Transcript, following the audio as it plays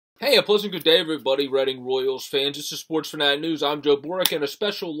Hey, a pleasant good day, everybody, Reading Royals fans. This is Sports Fanatic News. I'm Joe Boric, and a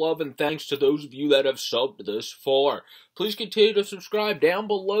special love and thanks to those of you that have subbed this far. Please continue to subscribe down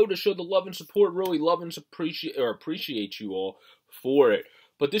below to show the love and support. Really love and appreciate you all for it.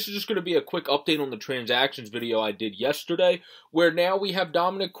 But this is just going to be a quick update on the transactions video I did yesterday, where now we have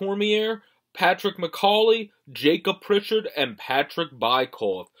Dominic Cormier, Patrick McCauley, Jacob Pritchard, and Patrick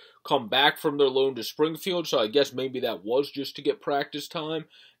Bykoff come back from their loan to Springfield, so I guess maybe that was just to get practice time.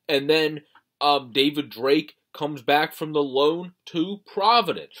 And then David Drake comes back from the loan to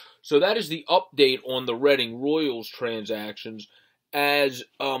Providence. So that is the update on the Reading Royals transactions. As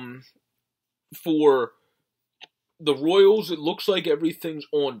for the Royals, it looks like everything's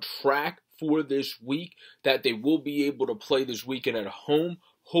on track for this week, that they will be able to play this weekend at home.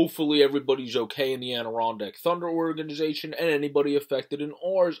 Hopefully everybody's okay in the Adirondack Thunder organization, and anybody affected in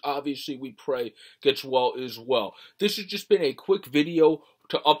ours, obviously we pray gets well as well. This has just been a quick video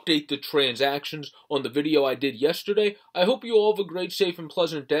to update the transactions on the video I did yesterday. I hope you all have a great, safe, and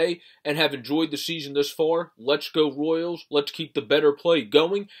pleasant day and have enjoyed the season this far. Let's go Royals. Let's keep the better play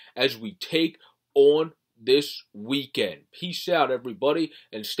going as we take on this weekend. Peace out, everybody,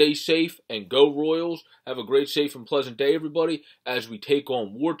 and stay safe, and go Royals. Have a great, safe, and pleasant day, everybody, as we take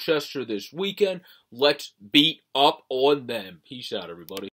on Worcester this weekend. Let's beat up on them. Peace out, everybody.